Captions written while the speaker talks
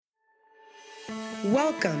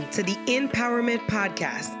Welcome to the Empowerment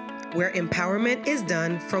Podcast, where empowerment is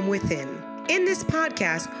done from within. In this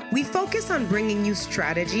podcast, we focus on bringing you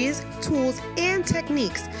strategies, tools, and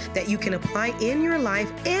techniques that you can apply in your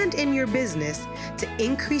life and in your business to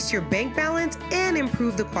increase your bank balance and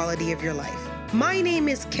improve the quality of your life. My name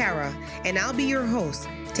is Kara, and I'll be your host,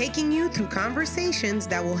 taking you through conversations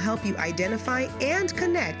that will help you identify and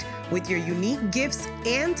connect with your unique gifts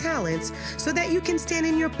and talents so that you can stand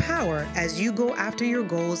in your power as you go after your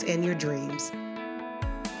goals and your dreams.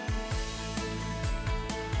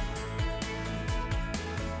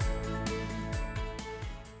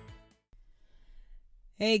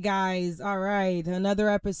 Hey guys, all right, another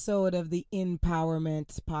episode of the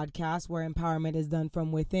Empowerment Podcast, where empowerment is done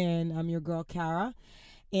from within. I'm your girl, Kara.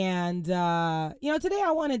 And, today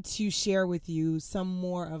I wanted to share with you some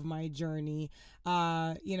more of my journey.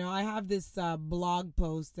 I have this blog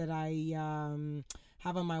post that I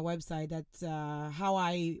have on my website. That's how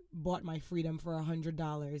I bought my freedom for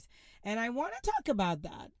 $100. And I want to talk about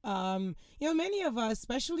that. Many of us,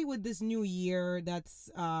 especially with this new year that's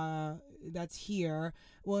here,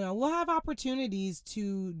 we'll have opportunities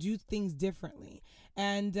to do things differently.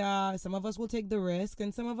 And some of us will take the risk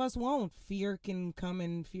and some of us won't. Fear can come,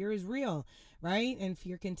 and fear is real, right? And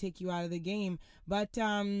fear can take you out of the game. But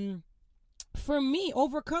for me,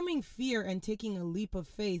 overcoming fear and taking a leap of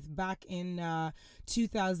faith back in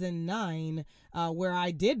 2009, where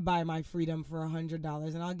I did buy my freedom for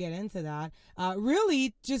 $100, and I'll get into that,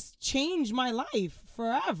 really just changed my life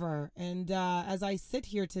forever. And as I sit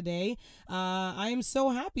here today, I am so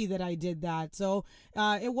happy that I did that. So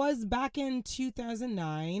it was back in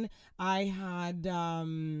 2009. I had,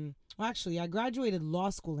 I graduated law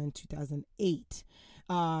school in 2008.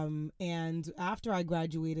 And after I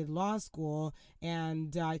graduated law school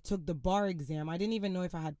and I took the bar exam, I didn't even know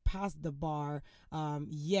if I had passed the bar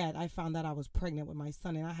yet. I found that I was pregnant with my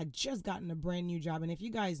son, and I had just gotten a brand new job. And if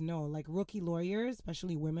you guys know, like rookie lawyers,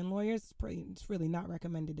 especially women lawyers, it's really not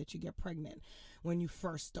recommended that you get pregnant when you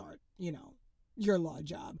first start, your law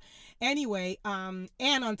job. Anyway, and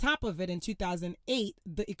on top of it, in 2008,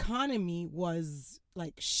 the economy was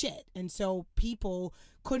like shit. And so people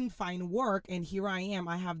couldn't find work. And here I am.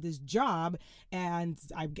 I have this job and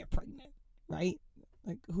I get pregnant, right?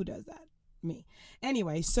 Like, who does that? Me.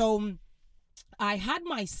 Anyway, so I had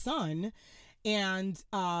my son, and,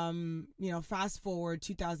 fast forward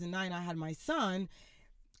 2009, I had my son.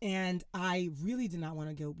 And I really did not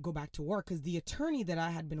want to go back to work because the attorney that I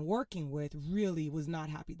had been working with really was not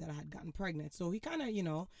happy that I had gotten pregnant. So he kind of,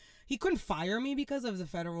 he couldn't fire me because of the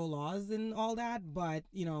federal laws and all that. But,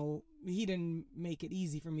 he didn't make it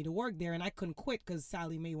easy for me to work there. And I couldn't quit because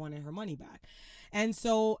Sally Mae wanted her money back. And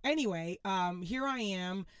so anyway, here I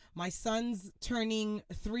am. My son's turning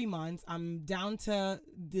 3 months. I'm down to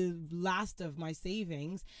the last of my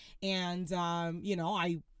savings. And,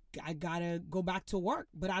 I gotta go back to work,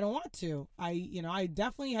 but I don't want to. I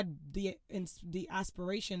definitely had the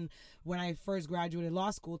aspiration when I first graduated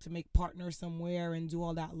law school to make partner somewhere and do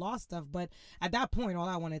all that law stuff. But at that point, all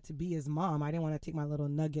I wanted to be is mom. I didn't want to take my little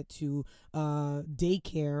nugget to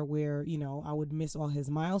daycare where, I would miss all his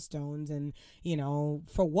milestones. And,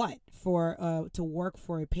 for what? To work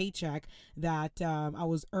for a paycheck that I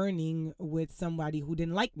was earning with somebody who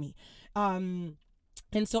didn't like me. And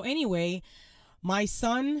so anyway, my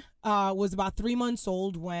son was about 3 months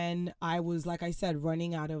old when I was, like I said,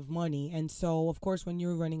 running out of money. And so, of course, when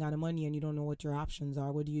you're running out of money and you don't know what your options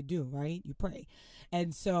are, what do, right? You pray.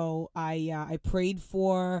 And so I prayed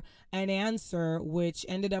for an answer, which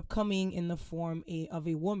ended up coming in the form of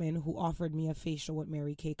a woman who offered me a facial with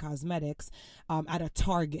Mary Kay Cosmetics at a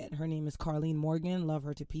Target. Her name is Carlene Morgan. Love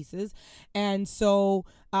her to pieces. And so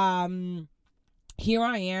here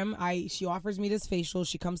I am. She offers me this facial.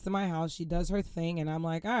 She comes to my house. She does her thing. And I'm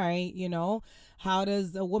like, all right, how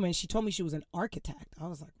does a woman, she told me she was an architect. I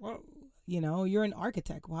was like, whoa, you're an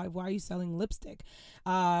architect. Why are you selling lipstick?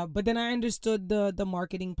 But then I understood the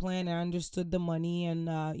marketing plan. I understood the money. And,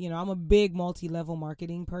 I'm a big multi-level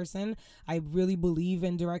marketing person. I really believe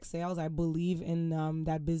in direct sales. I believe in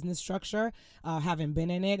that business structure, having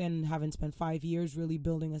been in it and having spent 5 years really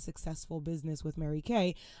building a successful business with Mary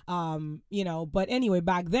Kay. But anyway,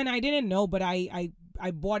 back then I didn't know, but I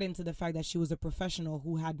bought into the fact that she was a professional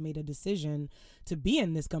who had made a decision to be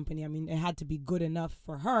in this company. I mean, it had to be good enough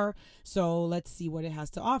for her. So let's see what it has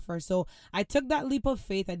to offer. So I took that leap of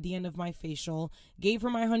faith at the end of my facial, gave her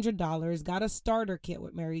my $100, got a starter kit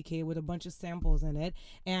with Mary Kay with a bunch of samples in it.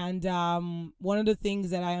 And one of the things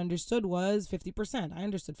that I understood was 50%. I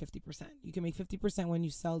understood 50%. You can make 50% when you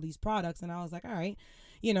sell these products. And I was like, all right,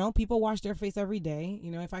 people wash their face every day.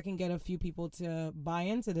 If I can get a few people to buy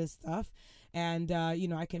into this stuff, and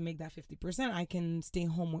I can make that 50%, I can stay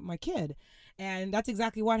home with my kid. And that's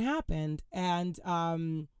exactly what happened. And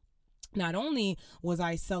not only was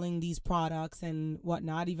I selling these products and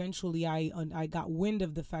whatnot, eventually I got wind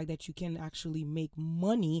of the fact that you can actually make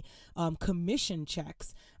money, commission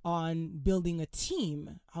checks on building a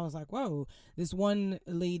team. I was like, whoa. This one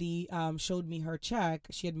lady showed me her check.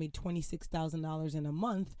 She had made $26,000 in a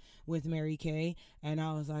month with Mary Kay. And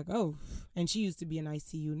I was like, oh. And she used to be an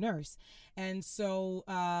ICU nurse. And so,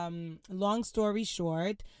 long story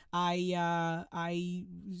short, I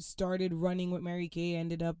started running with Mary Kay,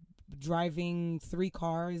 ended up driving 3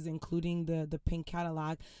 cars, including the pink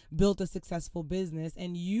Cadillac, built a successful business,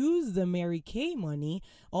 and used the Mary Kay money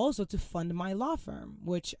also to fund my law firm,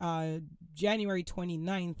 which January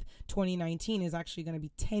 29th, 2019 is actually going to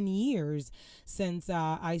be 10 years since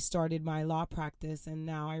I started my law practice, and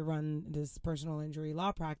now I run this personal injury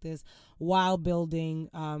law practice while building,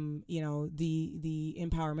 the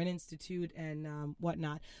Empowerment Institute and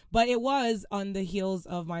whatnot. But it was on the heels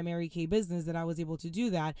of my Mary Kay business that I was able to do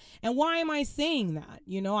that. And why am I saying that?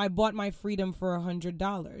 I bought my freedom for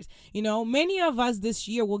 $100. Many of us this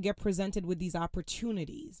year will get presented with these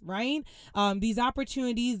opportunities, right? These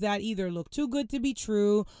opportunities that either look too good to be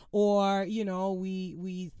true, or,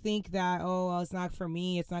 we think that, oh, well, it's not for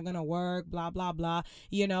me, it's not going to work, blah, blah, blah,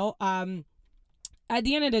 at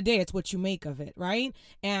the end of the day, it's what you make of it, right?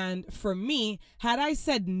 And for me, had I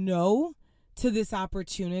said no to this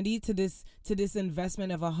opportunity, to this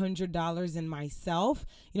investment of $100 in myself,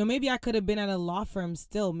 maybe I could have been at a law firm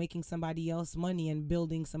still making somebody else money and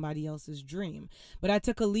building somebody else's dream. But I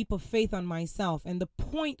took a leap of faith on myself. And the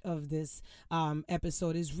point of this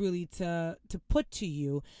episode is really to put to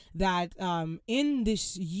you that in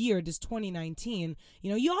this year, this 2019,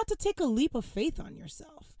 you ought to take a leap of faith on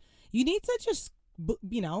yourself. You need to just,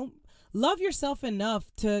 love yourself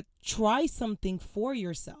enough to try something for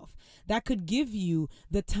yourself that could give you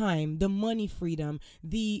the time, the money freedom,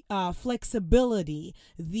 the flexibility,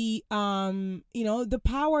 the the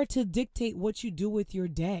power to dictate what you do with your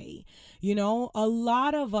day. A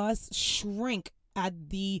lot of us shrink at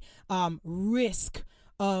the risk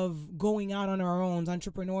of going out on our own,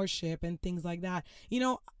 entrepreneurship and things like that.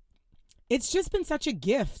 It's just been such a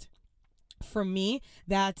gift for me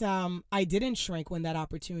that I didn't shrink when that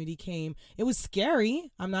opportunity came. It was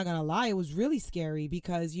scary. I'm not gonna lie. It was really scary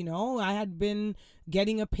because, I had been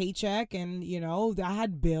getting a paycheck and, I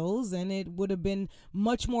had bills, and it would have been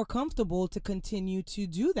much more comfortable to continue to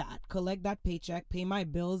do that, collect that paycheck, pay my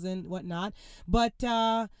bills and whatnot. But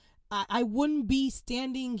I wouldn't be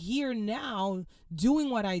standing here now doing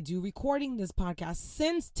what I do, recording this podcast,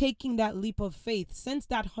 since taking that leap of faith, since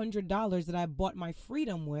that $100 that I bought my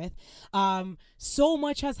freedom with. So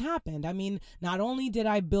much has happened. I mean, not only did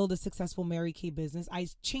I build a successful Mary Kay business, I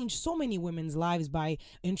changed so many women's lives by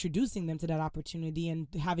introducing them to that opportunity and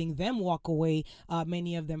having them walk away,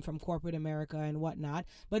 many of them from corporate America and whatnot.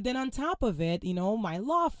 But then on top of it, my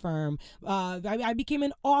law firm, I became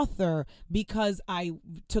an author because I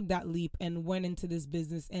took that leap and went into this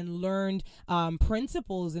business and learned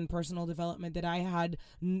principles in personal development that I had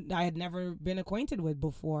never been acquainted with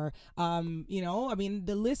before.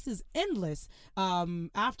 The list is endless.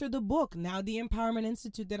 After the book, now the Empowerment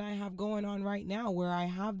Institute that I have going on right now, where I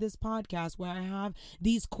have this podcast, where I have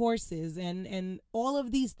these courses and all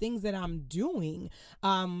of these things that I'm doing,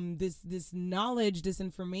 this knowledge, this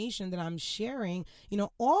information that I'm sharing,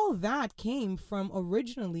 all that came from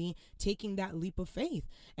originally taking that leap of faith.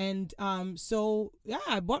 And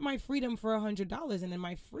I bought my freedom for $100, and then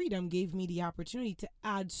my freedom gave me the opportunity to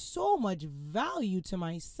add so much value to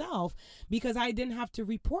myself because I didn't have to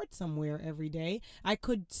report somewhere every day. I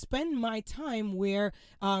could spend my time where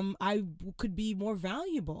I could be more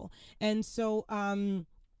valuable. And so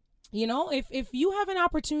if you have an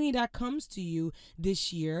opportunity that comes to you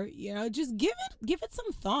this year, just give it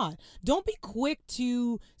some thought. Don't be quick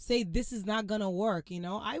to say this is not gonna work.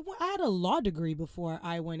 I had a law degree before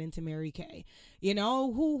I went into Mary Kay.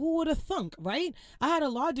 Who would have thunk, right? I had a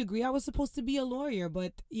law degree. I was supposed to be a lawyer,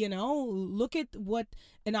 but look at what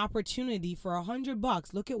an opportunity for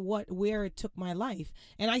 $100. Look at where it took my life,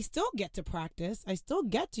 and I still get to practice. I still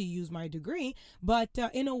get to use my degree, but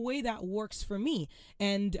in a way that works for me.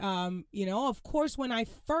 And of course, when I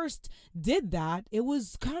first did that, it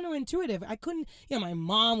was counterintuitive. I couldn't. My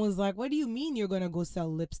mom was like, "What do you mean you're gonna go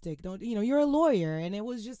sell lipstick? Don't you're a lawyer?" And it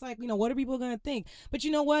was just like, what are people gonna think? But you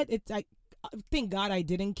know what? It's like, thank God I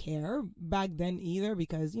didn't care back then either,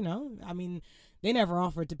 because, they never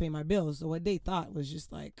offered to pay my bills. So what they thought was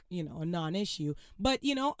just like, a non-issue. But,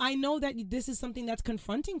 I know that this is something that's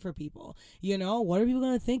confronting for people. What are people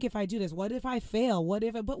going to think if I do this? What if I fail? What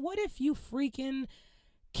if you freaking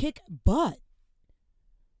kick butt?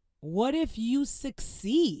 What if you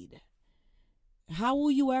succeed? How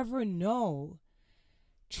will you ever know?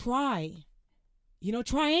 Try.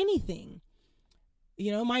 Try anything.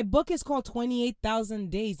 My book is called 28,000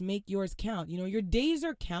 Days, Make Yours Count. Your days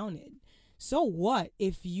are counted. So what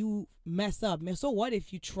if you mess up? So what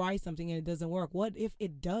if you try something and it doesn't work? What if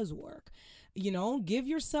it does work? Give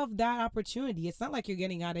yourself that opportunity. It's not like you're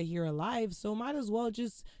getting out of here alive, so might as well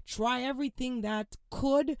just try everything that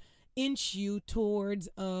could inch you towards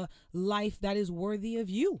a life that is worthy of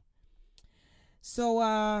you. So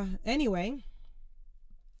anyway,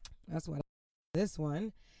 that's what this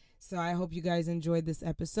one. So I hope you guys enjoyed this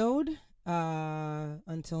episode.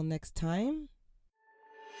 Until next time.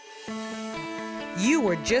 You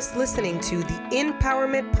were just listening to the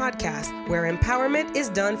Empowerment Podcast, where empowerment is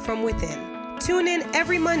done from within. Tune in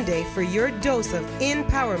every Monday for your dose of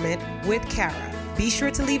empowerment with Kara. Be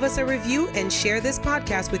sure to leave us a review and share this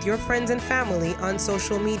podcast with your friends and family on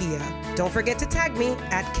social media. Don't forget to tag me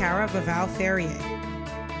at Kara Vavao Ferrier.